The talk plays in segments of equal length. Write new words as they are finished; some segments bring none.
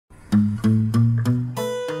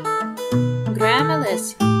Grammar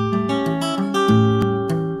lesson.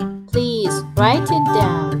 Please write it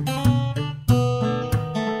down.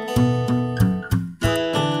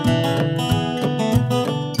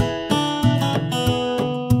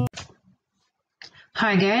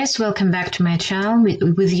 Hi guys, welcome back to my channel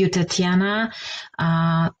with you, Tatiana.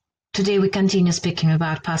 Today we continue speaking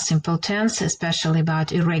about past simple tense, especially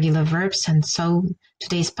about irregular verbs, and so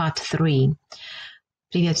today's part 3.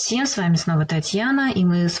 Привет всем, с вами снова Татьяна, и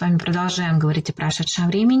мы с вами продолжаем говорить о прошедшем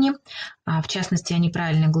времени, в частности о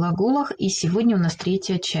неправильных глаголах, и сегодня у нас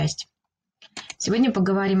 3-я часть. Сегодня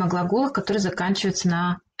поговорим о глаголах, которые заканчиваются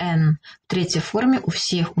на «n». В 3-й форме у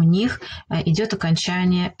всех у них идет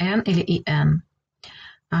окончание «n» или «en».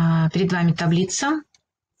 Перед вами таблица.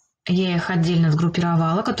 Я их отдельно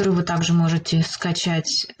сгруппировала, которую вы также можете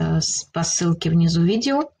скачать по ссылке внизу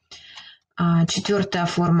видео. 4-я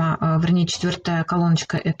форма, вернее, 4-я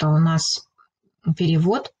колоночка – это у нас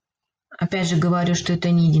перевод. Опять же говорю, что это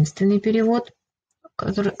не единственный перевод,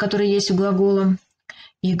 который есть у глагола.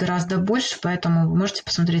 Их гораздо больше, поэтому вы можете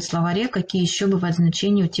посмотреть в словаре, какие еще бывают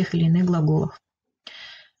значения у тех или иных глаголов.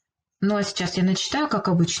 Ну а сейчас я начитаю, как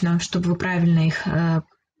обычно, чтобы вы правильно их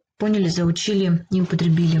поняли, заучили и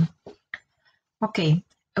употребили. Окей.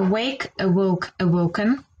 Awake, awoke,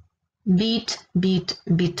 awoken. Beat, beat,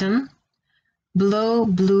 beaten. Blow,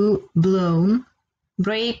 blew, blown.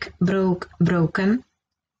 Break, broke, broken.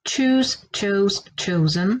 Choose, chose,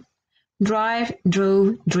 chosen. Drive,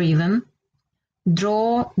 drove, driven.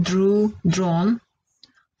 Draw, drew, drawn.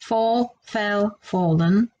 Fall, fell,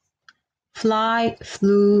 fallen. Fly,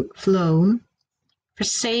 flew, flown.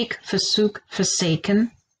 Forsake, forsook,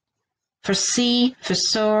 forsaken. Foresee,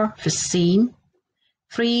 foresaw, foreseen.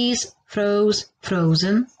 Freeze, froze,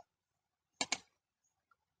 frozen.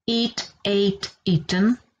 Eat, ate,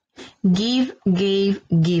 eaten. Give, gave,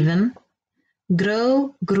 given.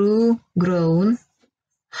 Grow, grew, grown.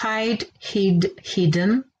 Hide, hid,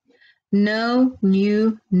 hidden. Know,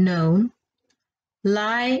 knew, known.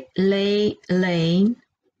 Lie, lay, lain.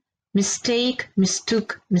 Mistake,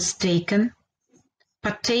 mistook, mistaken.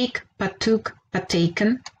 Partake, partook,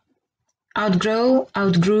 partaken. Outgrow,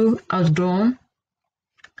 outgrew, outgrown.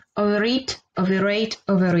 Overeat, overate,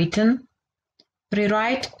 overeaten.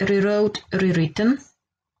 Rewrite, rewrote, rewritten.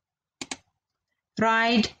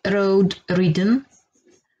 Ride, rode, ridden.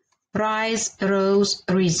 Rise, rose,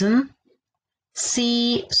 risen.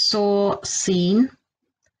 See, saw, seen.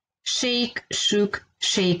 Shake, shook,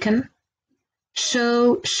 shaken.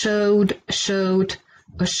 Show, showed, showed,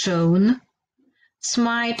 or shown.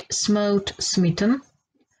 Smite, smote, smitten.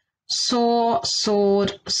 Saw,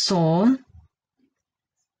 sawed, sawn.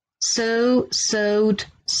 Sow, sowed,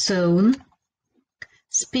 sown.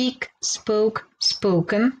 Speak, spoke,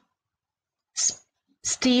 spoken.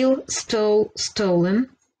 Steal, stole, stolen.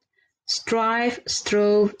 Strive,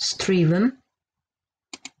 strove, striven.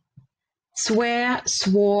 Swear,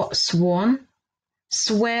 swore, sworn.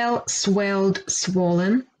 Swell, swelled,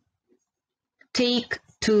 swollen. Take,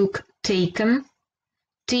 took, taken.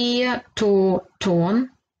 Tear, tore, torn.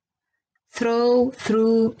 Throw,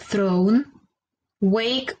 threw, thrown.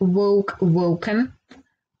 Wake, woke, woken.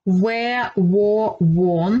 Wear, wore,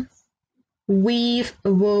 worn. Weave,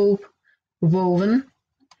 wove, woven.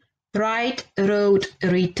 Write, wrote,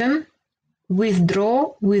 written.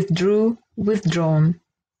 Withdraw, withdrew, withdrawn.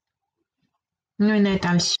 Ну и на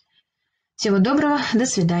этом все. Всего доброго, до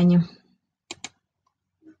свидания.